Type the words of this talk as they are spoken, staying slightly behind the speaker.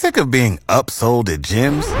Sick of being upsold at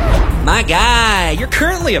gyms? My guy, you're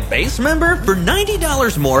currently a base member? For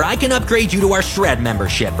 $90 more, I can upgrade you to our Shred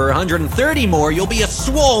membership. For $130 more, you'll be a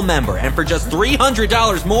Swole member. And for just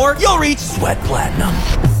 $300 more, you'll reach Sweat Platinum.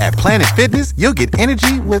 At Planet Fitness, you'll get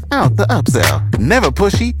energy without the upsell. Never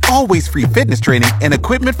pushy, always free fitness training and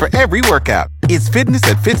equipment for every workout. It's fitness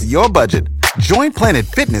that fits your budget. Join Planet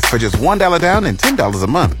Fitness for just $1 down and $10 a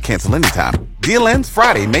month. Cancel anytime. Deal ends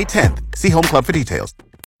Friday, May 10th. See Home Club for details.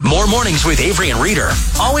 More mornings with Avery and Reader.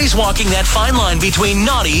 Always walking that fine line between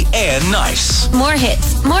naughty and nice. More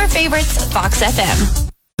hits, more favorites, Fox FM.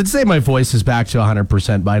 I'd say my voice is back to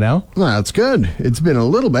 100% by now. Well, that's good. It's been a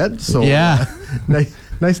little bit, so yeah.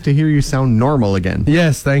 Nice to hear you sound normal again.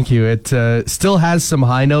 Yes, thank you. It still has some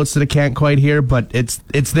high notes that I can't quite hear, but it's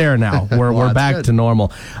there now. We're back good. to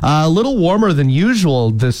normal. A little warmer than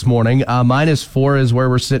usual this morning. -4 is where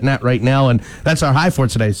we're sitting at right now, and that's our high for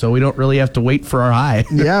today, so we don't really have to wait for our high.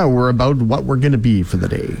 Yeah, we're about what we're going to be for the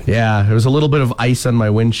day. Yeah, there was a little bit of ice on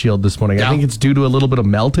my windshield this morning. Yeah. I think it's due to a little bit of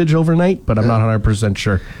meltage overnight, but I'm not 100%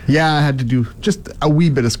 sure. Yeah, I had to do just a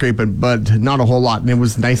wee bit of scraping, but not a whole lot, and it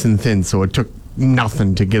was nice and thin, so it took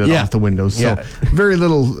nothing to get it off the windows. So very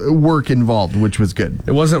little work involved, which was good.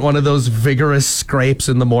 It wasn't one of those vigorous scrapes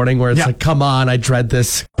in the morning where it's like, come on, I dread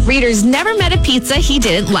this. Reader's never met a pizza he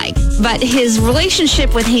didn't like, but his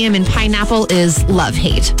relationship with ham and pineapple is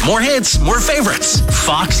love-hate. More hits, more favorites.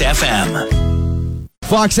 Fox FM.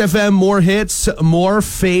 Fox FM, more hits, more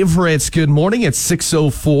favorites. Good morning. It's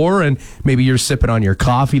 6:04, and maybe you're sipping on your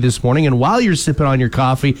coffee this morning. And while you're sipping on your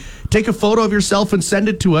coffee, take a photo of yourself and send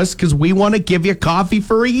it to us because we want to give you coffee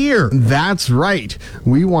for a year. That's right.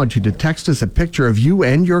 We want you to text us a picture of you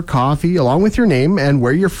and your coffee along with your name and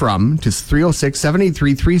where you're from to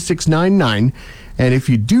 306-783-3699. And if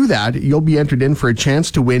you do that, you'll be entered in for a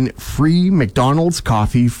chance to win free McDonald's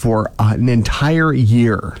coffee for an entire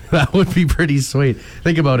year. That would be pretty sweet.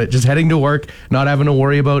 Think about it. Just heading to work, not having to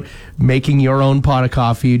worry about making your own pot of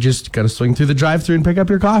coffee. You just got to swing through the drive-thru and pick up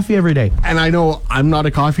your coffee every day. And I know I'm not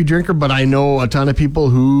a coffee drinker, but I know a ton of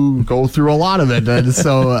people who go through a lot of it. And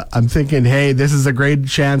so I'm thinking, hey, this is a great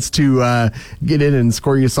chance to get in and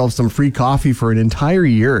score yourself some free coffee for an entire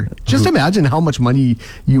year. Just imagine how much money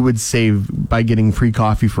you would save by getting free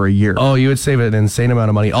coffee for a year. Oh, you would save an insane amount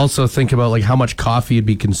of money. Also, think about like how much coffee you'd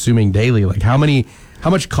be consuming daily. Like how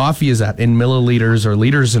much coffee is that in milliliters or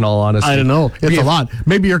liters, in all honesty? I don't know. It's a lot.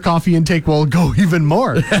 Maybe your coffee intake will go even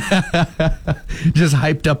more. Just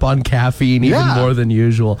hyped up on caffeine even more than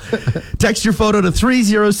usual. Text your photo to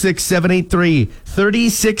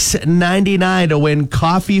 306-783-3699 to win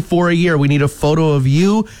coffee for a year. We need a photo of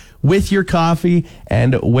you with your coffee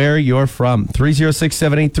and where you're from.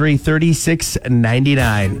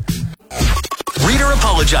 306-783-3699. Reader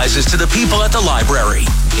apologizes to the people at the library.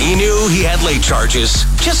 He knew he had late charges,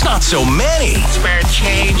 just not so many. Spare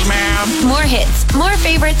change, ma'am. More hits, more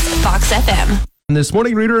favorites, Fox FM. And this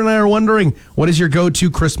morning, Reader and I are wondering, what is your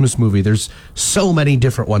go-to Christmas movie? There's so many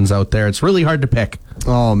different ones out there. It's really hard to pick.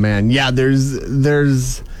 Oh, man. Yeah,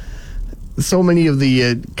 there's so many of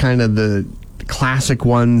the kind of the classic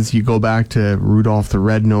ones. You go back to Rudolph the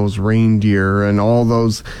Red-Nosed Reindeer and all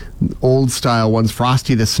those old style ones,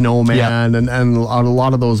 Frosty the Snowman, and a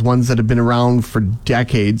lot of those ones that have been around for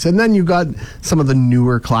decades. And then you got some of the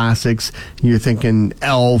newer classics. You're thinking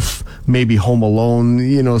Elf, maybe Home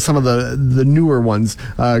Alone, some of the newer ones.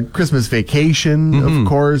 Christmas Vacation, of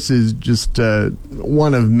course, is just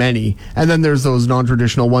one of many. And then there's those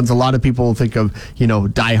non-traditional ones. A lot of people think of,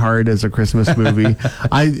 Die Hard as a Christmas movie.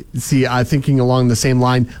 I'm thinking along the same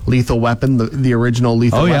line, Lethal Weapon, the original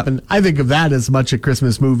Lethal Weapon. I think of that as much a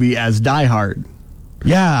Christmas movie as Die Hard.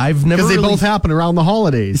 Yeah, I've never because they both happen around the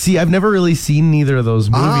holidays. See, I've never really seen neither of those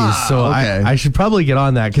movies, so okay. I should probably get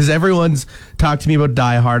on that because everyone's talked to me about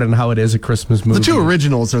Die Hard and how it is a Christmas movie. The two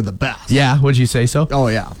originals are the best. Yeah, would you say so? Oh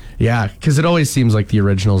yeah, yeah, because it always seems like the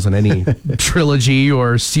originals in any trilogy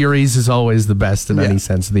or series is always the best in any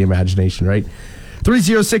sense of the imagination, right?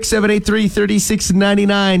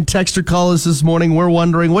 306-783-3699. Text or call us this morning. We're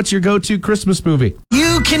wondering, what's your go-to Christmas movie?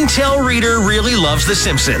 You can tell Reader really loves The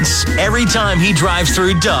Simpsons. Every time he drives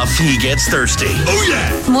through Duff, he gets thirsty. Oh,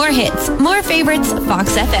 yeah! More hits, more favorites,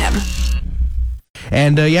 Fox FM.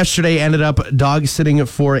 And yesterday ended up dog sitting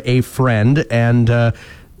for a friend, and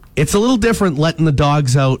it's a little different letting the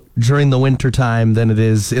dogs out during the winter time than it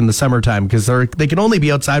is in the summertime because they can only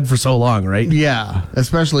be outside for so long, right? Yeah,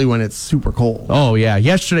 especially when it's super cold. Oh, yeah.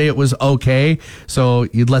 Yesterday it was okay, so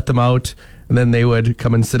you'd let them out And then they would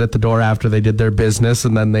come and sit at the door after they did their business,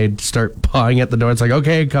 and then they'd start pawing at the door. It's like,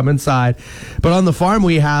 okay, come inside. But on the farm,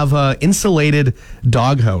 we have an insulated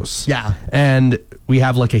doghouse. Yeah. And we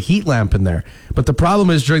have like a heat lamp in there. But the problem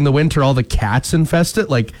is during the winter, all the cats infest it.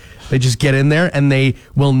 Like, they just get in there, and they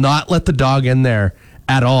will not let the dog in there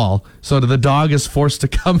at all. So the dog is forced to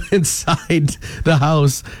come inside the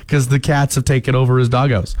house because the cats have taken over his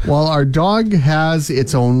doghouse. Well, our dog has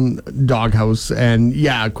its own doghouse, and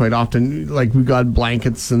yeah, quite often, like, we've got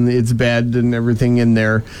blankets and its bed and everything in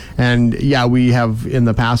there. And yeah, we have in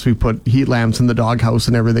the past, we put heat lamps in the doghouse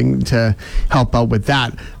and everything to help out with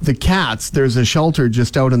that. The cats, there's a shelter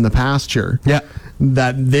just out in the pasture. Yeah.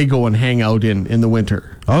 That they go and hang out in the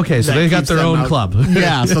winter. Okay, so That they got keeps their them own out. club.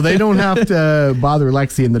 Yeah, so they don't have to bother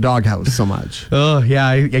Lexi in the doghouse so much. Oh, yeah,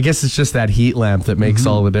 I guess it's just that heat lamp that makes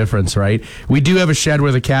all the difference, right? We do have a shed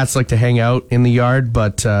where the cats like to hang out in the yard,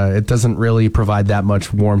 but it doesn't really provide that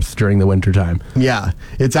much warmth during the wintertime. Yeah,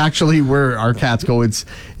 it's actually where our cats go. It's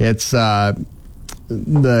our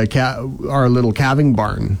little calving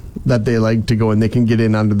barn that they like to go, and they can get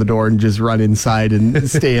in under the door and just run inside and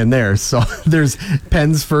stay in there. So there's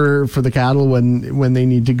pens for the cattle when they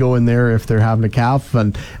need to go in there if they're having a calf,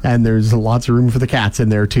 and there's lots of room for the cats in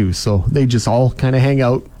there too. So they just all kind of hang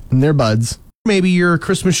out in their buds. Maybe you're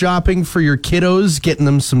Christmas shopping for your kiddos, getting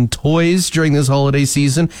them some toys during this holiday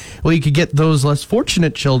season. Well, you could get those less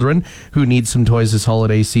fortunate children who need some toys this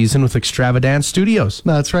holiday season with Extravagance Studios.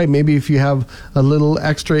 That's right. Maybe if you have a little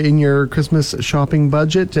extra in your Christmas shopping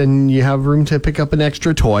budget and you have room to pick up an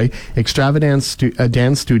extra toy, Extravagance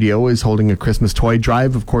Dance Studio is holding a Christmas toy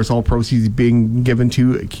drive. Of course, all proceeds being given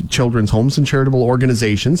to children's homes and charitable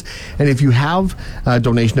organizations. And if you have a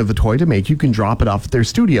donation of a toy to make, you can drop it off at their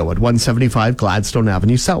studio at 175 Gladstone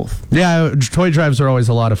Avenue South. Yeah, toy drives are always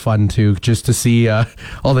a lot of fun, too, just to see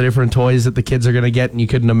all the different toys that the kids are going to get, and you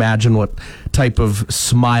couldn't imagine what type of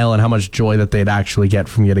smile and how much joy that they'd actually get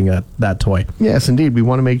from getting that toy. Yes, indeed. We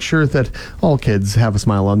want to make sure that all kids have a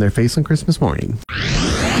smile on their face on Christmas morning.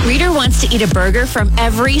 Reader wants to eat a burger from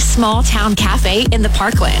every small town cafe in the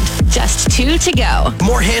Parkland. Just 2 to go.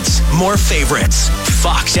 More hits, more favorites.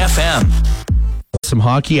 Fox FM. Some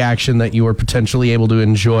hockey action that you were potentially able to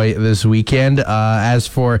enjoy this weekend. As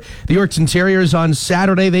for the Yorkton Terriers on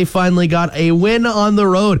Saturday, they finally got a win on the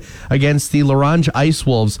road against the Larange Ice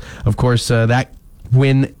Wolves. Of course, that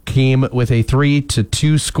win came with a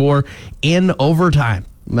 3-2 score in overtime.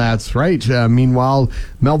 That's right. Meanwhile,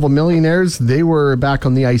 Melville Millionaires, they were back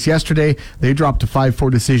on the ice yesterday. They dropped a 5-4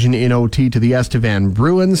 decision in OT to the Estevan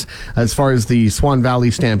Bruins. As far as the Swan Valley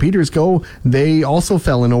Stampeders go, they also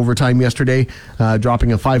fell in overtime yesterday,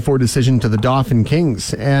 dropping a 5-4 decision to the Dauphin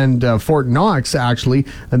Kings. And Fort Knox, actually,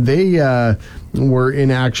 they were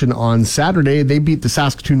in action on Saturday. They beat the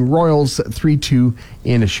Saskatoon Royals 3-2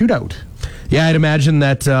 in a shootout. Yeah, I'd imagine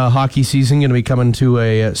that hockey season going to be coming to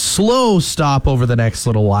a slow stop over the next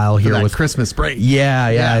little while here with Christmas break.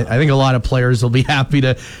 Yeah. I think a lot of players will be happy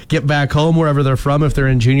to get back home wherever they're from if they're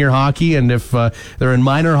in junior hockey, and if they're in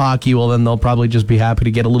minor hockey, well, then they'll probably just be happy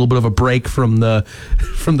to get a little bit of a break from the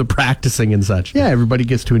practicing and such. Yeah, everybody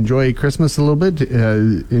gets to enjoy Christmas a little bit,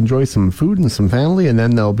 enjoy some food and some family, and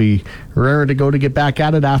then they'll be raring to go to get back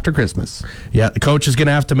at it after Christmas. Yeah, the coach is going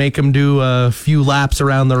to have to make them do a few laps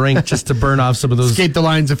around the rink just to burn off some of those. Skate the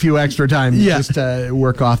lines a few extra times just to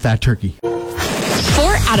work off that turkey. 4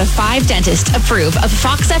 out of 5 dentists approve of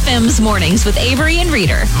Fox FM's Mornings with Avery and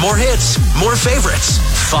Reader. More hits, more favorites.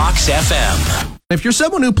 Fox FM. If you're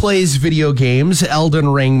someone who plays video games, Elden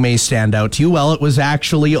Ring may stand out to you. Well, it was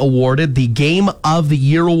actually awarded the Game of the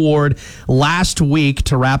Year award last week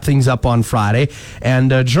to wrap things up on Friday. And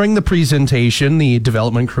during the presentation, the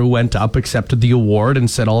development crew went up, accepted the award,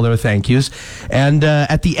 and said all their thank yous. And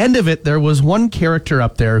at the end of it, there was one character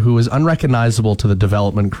up there who was unrecognizable to the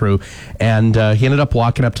development crew. And he ended up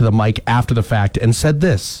walking up to the mic after the fact and said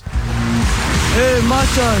this. Hey,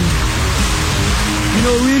 Matan. You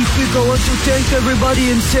know, real quick, I want to thank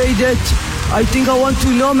everybody and say that I think I want to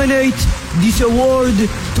nominate this award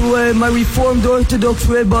to my Reformed Orthodox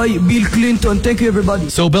Rabbi, Bill Clinton. Thank you, everybody.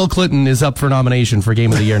 So Bill Clinton is up for nomination for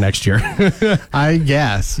Game of the Year next year. I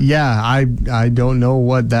guess. Yeah, I don't know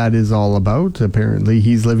what that is all about. Apparently,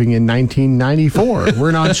 he's living in 1994.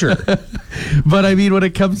 We're not sure. But, I mean, when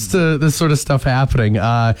it comes to this sort of stuff happening,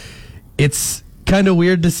 it's kind of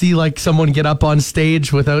weird to see, like, someone get up on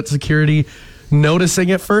stage without security noticing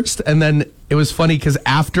it first, and then it was funny because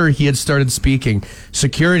after he had started speaking,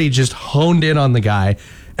 security just honed in on the guy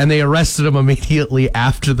and they arrested him immediately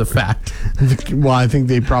after the fact. Well, I think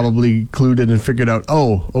they probably clued in and figured out,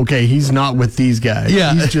 oh, okay, he's not with these guys.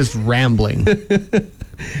 Yeah. He's just rambling.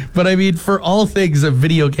 But I mean, for all things, a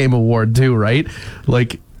video game award too, right?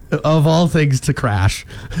 Like, of all things to crash.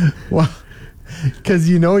 Well, because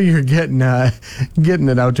you're getting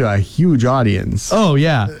it out to a huge audience. Oh,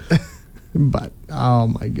 yeah. But, oh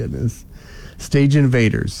my goodness. Stage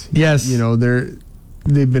Invaders. Yes.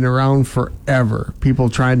 They've been around forever. People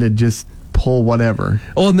trying to just pull whatever.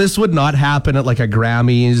 Oh, and this would not happen at like a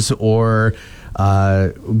Grammys or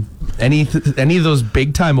any of those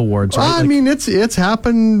big time awards, right? I mean, it's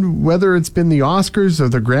happened, whether it's been the Oscars or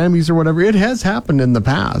the Grammys or whatever. It has happened in the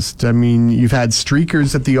past. I mean, you've had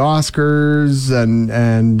streakers at the Oscars,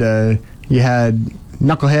 and you had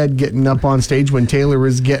Knucklehead getting up on stage when Taylor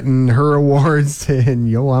was getting her awards, and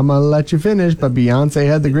I'm gonna let you finish, but Beyonce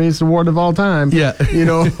had the greatest award of all time. Yeah.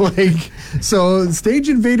 So Stage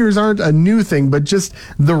Invaders aren't a new thing, but just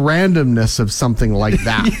the randomness of something like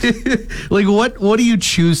that. Like, what do you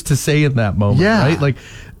choose to say in that moment, right? Like,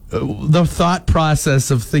 the thought process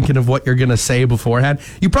of thinking of what you're going to say beforehand.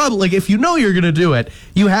 You probably, like, if you know you're going to do it,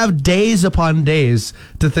 you have days upon days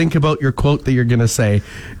to think about your quote that you're going to say.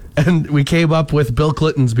 And we came up with Bill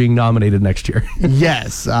Clinton's being nominated next year.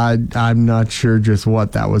 Yes, I'm not sure just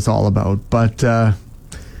what that was all about, but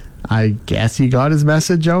I guess he got his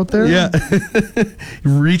message out there. Yeah. He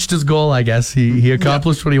reached his goal, I guess. He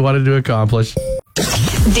accomplished what he wanted to accomplish.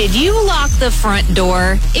 Did you lock the front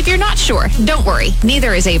door? If you're not sure, don't worry.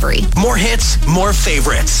 Neither is Avery. More hits, more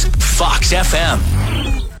favorites. Fox FM.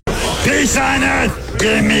 Peace on earth.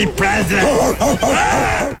 Give me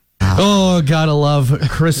presents. Oh, gotta love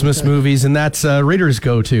Christmas movies, and that's Raiders'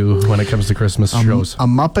 go-to when it comes to Christmas shows. A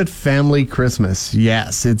Muppet Family Christmas,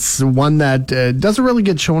 yes. It's one that doesn't really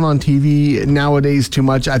get shown on TV nowadays too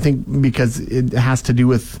much, I think because it has to do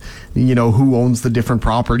with, who owns the different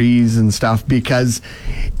properties and stuff, because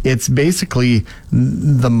it's basically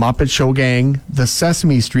the Muppet Show gang, the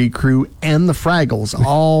Sesame Street crew, and the Fraggles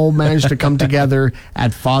all managed to come together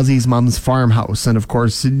at Fozzie's mom's farmhouse. And, of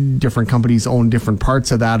course, different companies own different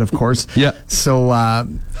parts of that, of course. Yeah. So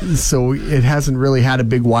it hasn't really had a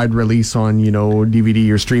big wide release on, DVD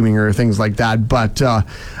or streaming or things like that. But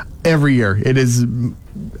every year, it is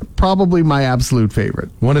probably my absolute favorite.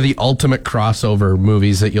 One of the ultimate crossover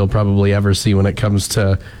movies that you'll probably ever see when it comes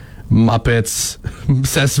to Muppets,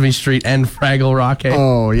 Sesame Street, and Fraggle Rock.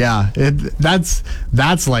 Oh yeah, that's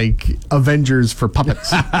like Avengers for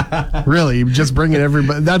puppets. Really, just bringing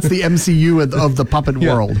everybody. That's the MCU of the puppet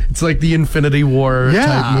world. It's like the Infinity War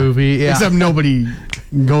type movie. Yeah. Except nobody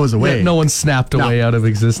goes away. Yeah, no one snapped away out of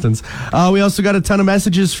existence. We also got a ton of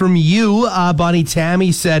messages from you. Bonnie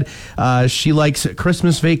Tammy said she likes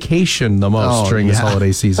Christmas Vacation the most during this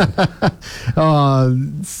holiday season.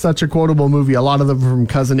 Such a quotable movie. A lot of them from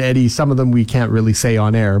Cousin Eddie. Some of them we can't really say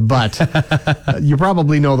on air, but you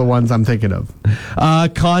probably know the ones I'm thinking of.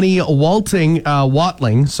 Connie Watling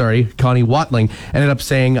ended up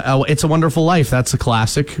saying, It's a Wonderful Life. That's a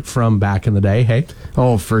classic from back in the day, hey?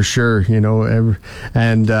 Oh, for sure.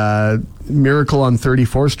 And Miracle on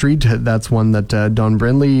 34th Street, that's one that Don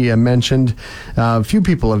Brindley mentioned. A few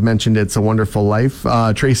people have mentioned It's a Wonderful Life.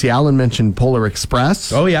 Tracy Allen mentioned Polar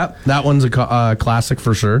Express. Oh, yeah. That one's a classic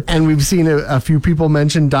for sure. And we've seen a few people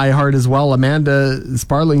mention Die Hard as well. Amanda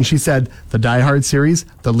Sparling, she said the Die Hard series,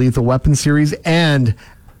 the Lethal Weapon series, and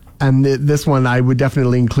this one I would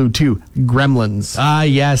definitely include too, Gremlins.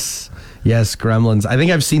 Yes. Yes, Gremlins. I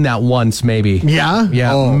think I've seen that once, maybe. Yeah?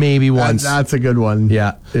 Yeah, maybe once. That's a good one.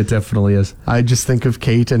 Yeah, it definitely is. I just think of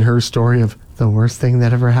Kate and her story of the worst thing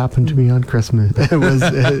that ever happened to me on Christmas.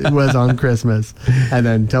 It was on Christmas. And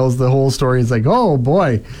then tells the whole story. It's like, oh,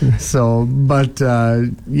 boy. So, but,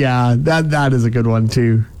 that is a good one,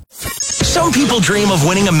 too. Some people dream of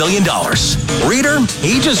winning $1 million. Reader,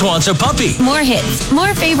 he just wants a puppy. More hits,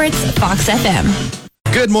 more favorites, Fox FM.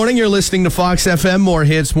 Good morning. You're listening to Fox FM. More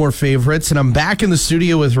hits, more favorites. And I'm back in the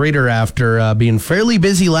studio with Raider after being fairly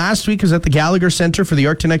busy last week. I was at the Gallagher Center for the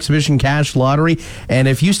Yorkton Exhibition Cash Lottery. And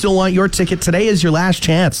if you still want your ticket, today is your last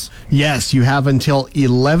chance. Yes, you have until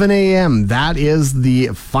 11 a.m. That is the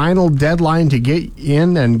final deadline to get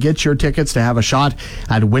in and get your tickets to have a shot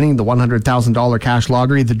at winning the $100,000 cash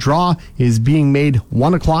lottery. The draw is being made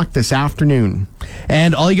 1 o'clock this afternoon.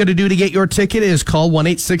 And all you got to do to get your ticket is call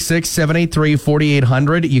 1-866-783-4800.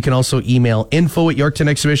 You can also email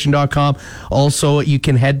info@yorktonexhibition.com. Also, you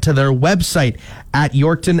can head to their website at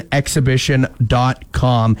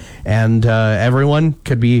yorktonexhibition.com. And everyone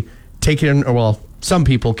could be taken, some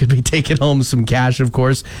people could be taking home some cash, of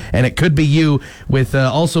course, and it could be you with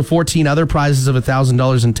also 14 other prizes of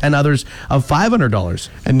 $1,000 and 10 others of $500.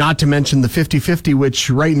 And not to mention the 50-50, which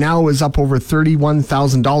right now is up over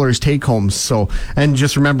 $31,000 take homes. So, and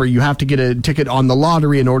just remember, you have to get a ticket on the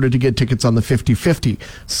lottery in order to get tickets on the 50-50.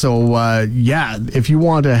 So, if you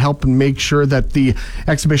want to help and make sure that the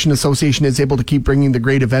Exhibition Association is able to keep bringing the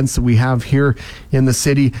great events that we have here in the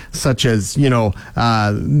city, such as,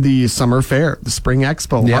 the Summer Fair, the Spring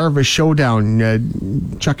Expo, Harvest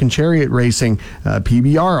Showdown, Chuck and Chariot Racing,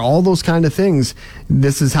 PBR, all those kind of things.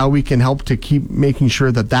 This is how we can help to keep making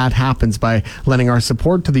sure that happens by lending our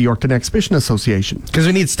support to the Yorkton Exhibition Association. Because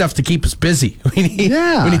we need stuff to keep us busy. We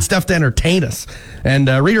need stuff to entertain us. And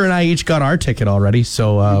Rita and I each got our ticket already,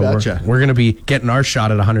 so we're going to be getting our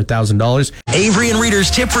shot at $100,000. Avery and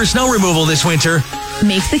Rita's tip for snow removal this winter.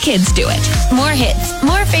 Make the kids do it. More hits,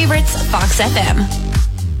 more favorites, Fox FM.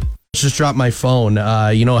 Just dropped my phone.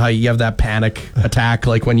 You know how you have that panic attack,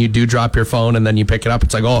 like when you do drop your phone and then you pick it up,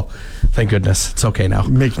 it's like, oh, thank goodness, it's okay now.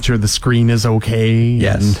 Making sure the screen is okay.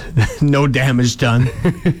 Yes. And no damage done.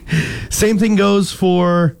 Same thing goes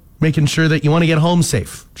for making sure that you want to get home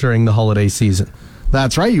safe during the holiday season.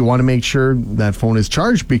 That's right. You want to make sure that phone is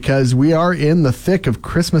charged because we are in the thick of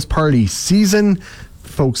Christmas party season.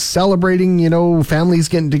 Folks celebrating, families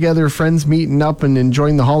getting together, friends meeting up and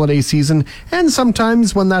enjoying the holiday season. And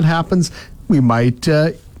sometimes when that happens, we might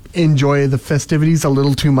enjoy the festivities a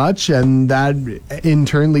little too much. And that in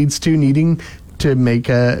turn leads to needing to make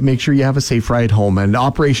sure you have a safe ride home. And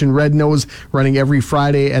Operation Red Nose running every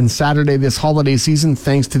Friday and Saturday this holiday season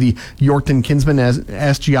thanks to the Yorkton Kinsman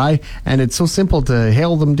SGI. And it's so simple to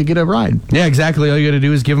hail them to get a ride. Yeah, exactly. All you got to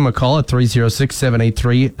do is give them a call at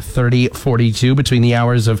 306-783-3042 between the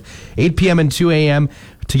hours of 8 p.m. and 2 a.m.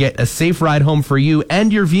 to get a safe ride home for you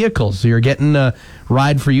and your vehicle. So you're getting a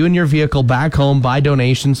ride for you and your vehicle back home by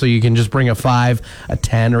donation, so you can just bring a $5, a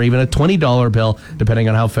 $10, or even a $20 bill, depending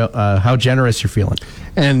on how generous you're feeling.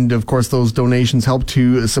 And, of course, those donations help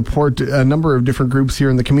to support a number of different groups here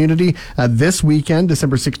in the community. This weekend,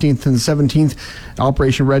 December 16th and 17th,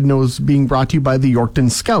 Operation Red Nose being brought to you by the Yorkton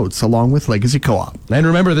Scouts, along with Legacy Co-op. And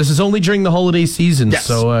remember, this is only during the holiday season, yes.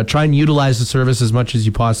 So try and utilize the service as much as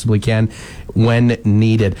you possibly can when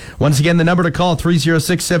needed. Once again, the number to call,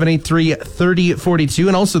 306-783-3042.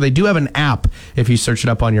 And also, they do have an app if you search it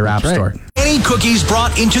up on your app store. Any cookies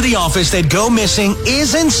brought into the office that go missing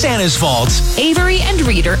isn't Santa's fault. Avery and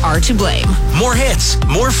Reader are to blame. More hits,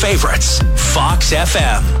 more favorites. Fox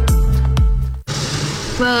FM.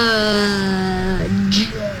 Fudge.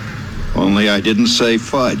 Only I didn't say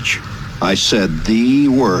fudge. I said the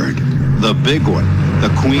word. The big one. The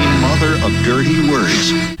queen mother of dirty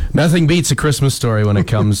words. Nothing beats A Christmas Story when it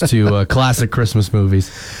comes to classic Christmas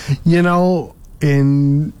movies.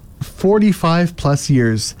 In 45 plus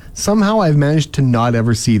years, somehow I've managed to not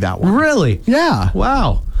ever see that one. Really? Yeah.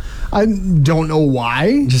 Wow. I don't know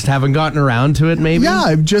why. Just haven't gotten around to it, maybe?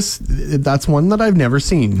 Yeah, that's one that I've never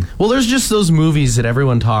seen. Well, there's just those movies that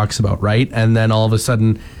everyone talks about, right? And then all of a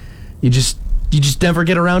sudden, you just never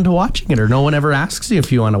get around to watching it, or no one ever asks you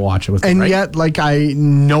if you want to watch it with them, and right? Yet, I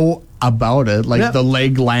know about it, the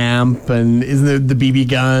leg lamp and isn't it the BB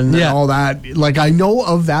gun and all that. I know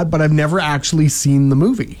of that, but I've never actually seen the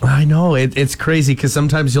movie. I know it's crazy because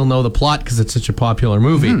sometimes you'll know the plot because it's such a popular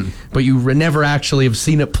movie, but you never actually have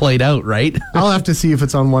seen it played out, right? I'll have to see if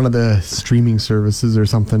it's on one of the streaming services or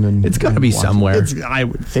something. And it's got to be somewhere. I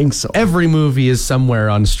would think so. Every movie is somewhere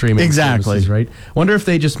on streaming services, right? Wonder if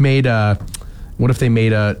they just made what if they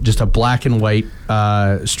made just a black and white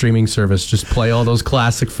streaming service, just play all those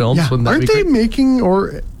classic films? Yeah. Aren't they making,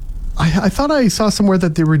 or I thought I saw somewhere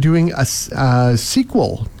that they were doing a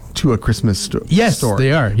sequel to A Christmas Story. Yes,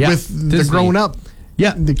 they are. Yeah. With Disney. The grown-up.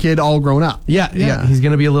 Yeah. The kid all grown up. Yeah. He's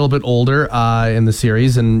going to be a little bit older in the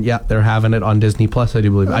series, and they're having it on Disney Plus, I do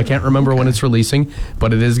believe. I can't remember when it's releasing,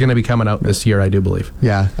 but it is going to be coming out this year, I do believe.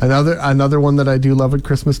 Yeah. Another one that I do love at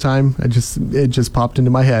Christmas time, it just popped into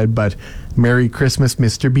my head, but Merry Christmas,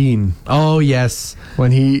 Mr. Bean. Oh, yes.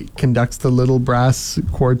 When he conducts the little brass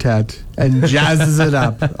quartet and jazzes it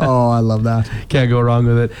up. Oh, I love that. Can't go wrong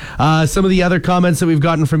with it. Some of the other comments that we've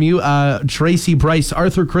gotten from you, Tracy Bryce,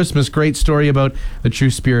 Arthur Christmas, great story about the true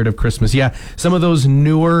spirit of Christmas. Yeah, some of those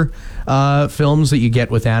newer films that you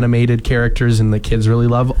get with animated characters and the kids really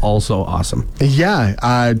love, also awesome.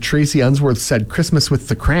 Yeah, Tracy Unsworth said Christmas with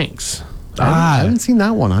the Cranks. I haven't seen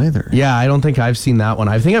that one either. Yeah, I don't think I've seen that one.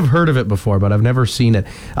 I think I've heard of it before, but I've never seen it.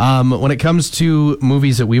 When it comes to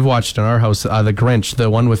movies that we've watched in our house, The Grinch, the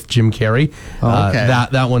one with Jim Carrey,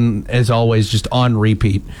 that one is always just on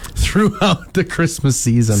repeat throughout the Christmas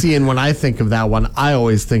season. See, and when I think of that one, I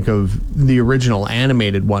always think of the original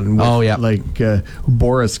animated one with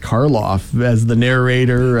Boris Karloff as the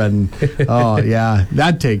narrator, and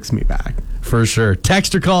that takes me back. For sure.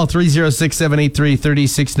 Text or call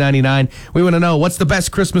 306-783-3699. We want to know, what's the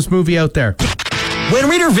best Christmas movie out there? When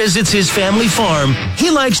Reader visits his family farm, he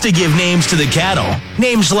likes to give names to the cattle.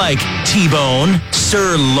 Names like T-Bone,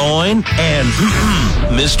 Sirloin, and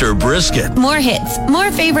Mr. Brisket. More hits, more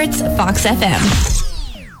favorites, Fox FM.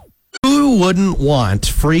 Who wouldn't want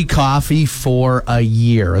free coffee for a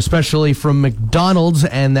year, especially from McDonald's?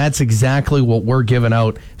 And that's exactly what we're giving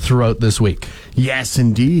out throughout this week. Yes,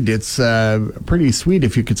 indeed. It's pretty sweet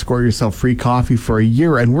if you could score yourself free coffee for a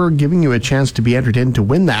year, and we're giving you a chance to be entered in to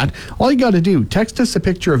win that. All you got to do, text us a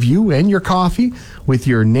picture of you and your coffee with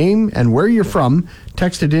your name and where you're from.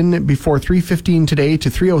 Text it in before 3:15 today to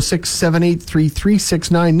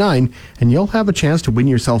 306-783-3699, and you'll have a chance to win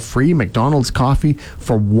yourself free McDonald's coffee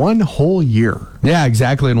for 1 whole year. Yeah,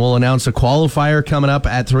 exactly. And we'll announce a qualifier coming up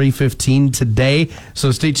at 3:15 today.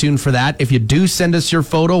 So stay tuned for that. If you do send us your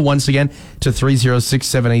photo, once again, to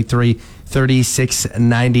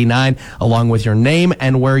 306-783-3699, along with your name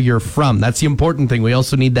and where you're from. That's the important thing. We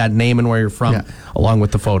also need that name and where you're from, along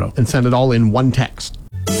with the photo. And send it all in one text.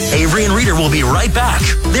 Avery and Reader will be right back.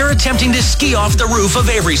 They're attempting to ski off the roof of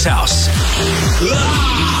Avery's house.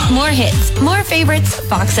 More hits, more favorites,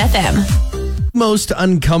 Fox FM. Most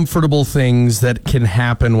uncomfortable things that can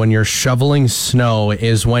happen when you're shoveling snow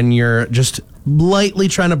is when you're just lightly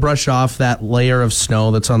trying to brush off that layer of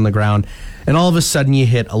snow that's on the ground, and all of a sudden you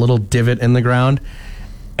hit a little divot in the ground,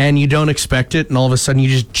 and you don't expect it, and all of a sudden you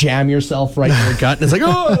just jam yourself right in your gut, and it's like,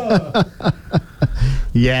 oh!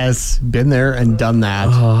 Yes, been there and done that.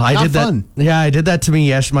 I Not did fun. that. Yeah, I did that to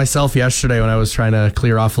me myself yesterday when I was trying to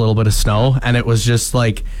clear off a little bit of snow, and it was just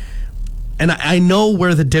like, and I know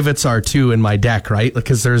where the divots are too in my deck, right?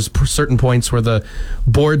 Because there's certain points where the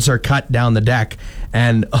boards are cut down the deck,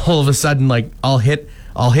 and all of a sudden, like, I'll hit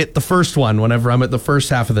the first one whenever I'm at the first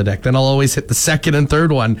half of the deck. Then I'll always hit the second and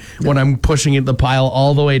third one when I'm pushing the pile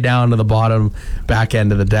all the way down to the bottom back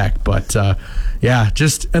end of the deck. But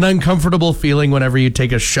just an uncomfortable feeling whenever you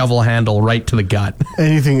take a shovel handle right to the gut.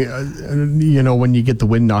 Anything, when you get the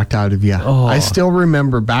wind knocked out of you. Oh. I still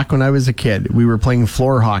remember back when I was a kid, we were playing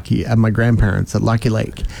floor hockey at my grandparents' at Lucky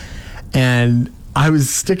Lake. And I was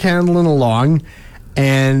stick handling along,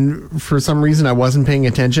 and for some reason I wasn't paying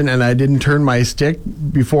attention, and I didn't turn my stick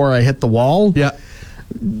before I hit the wall. Yeah.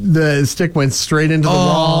 The stick went straight into the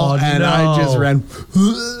wall, and I just ran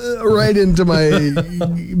right into my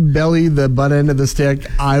belly, the butt end of the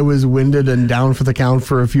stick. I was winded and down for the count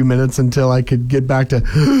for a few minutes until I could get back to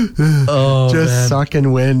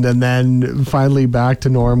sucking wind, and then finally back to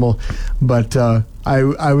normal. But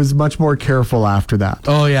I was much more careful after that.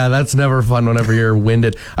 Oh, yeah, that's never fun whenever you're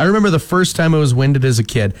winded. I remember the first time I was winded as a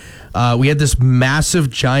kid. We had this massive,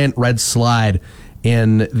 giant red slide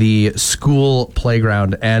in the school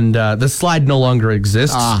playground, and the slide no longer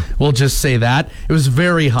exists. We'll just say that. It was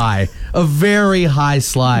very high, a very high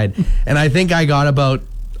slide. And I think I got about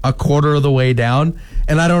a quarter of the way down,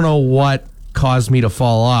 and I don't know what caused me to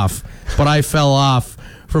fall off, but I fell off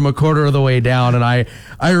from a quarter of the way down, and I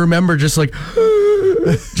remember just like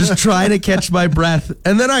just trying to catch my breath,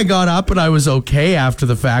 and then I got up and I was okay after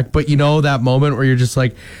the fact. But that moment where you're just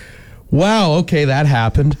like, wow, okay, that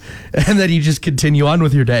happened, and then you just continue on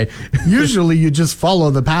with your day. Usually you just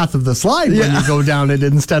follow the path of the slide when you go down it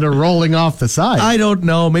instead of rolling off the side. I don't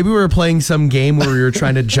know. Maybe we were playing some game where we were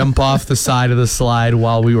trying to jump off the side of the slide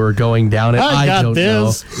while we were going down it. I don't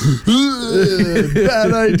know.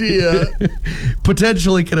 Bad idea.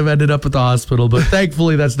 Potentially could have ended up at the hospital, but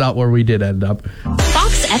thankfully that's not where we did end up.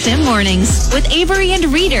 Fox FM Mornings with Avery and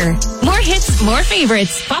Reader. More hits, more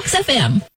favorites, Fox FM.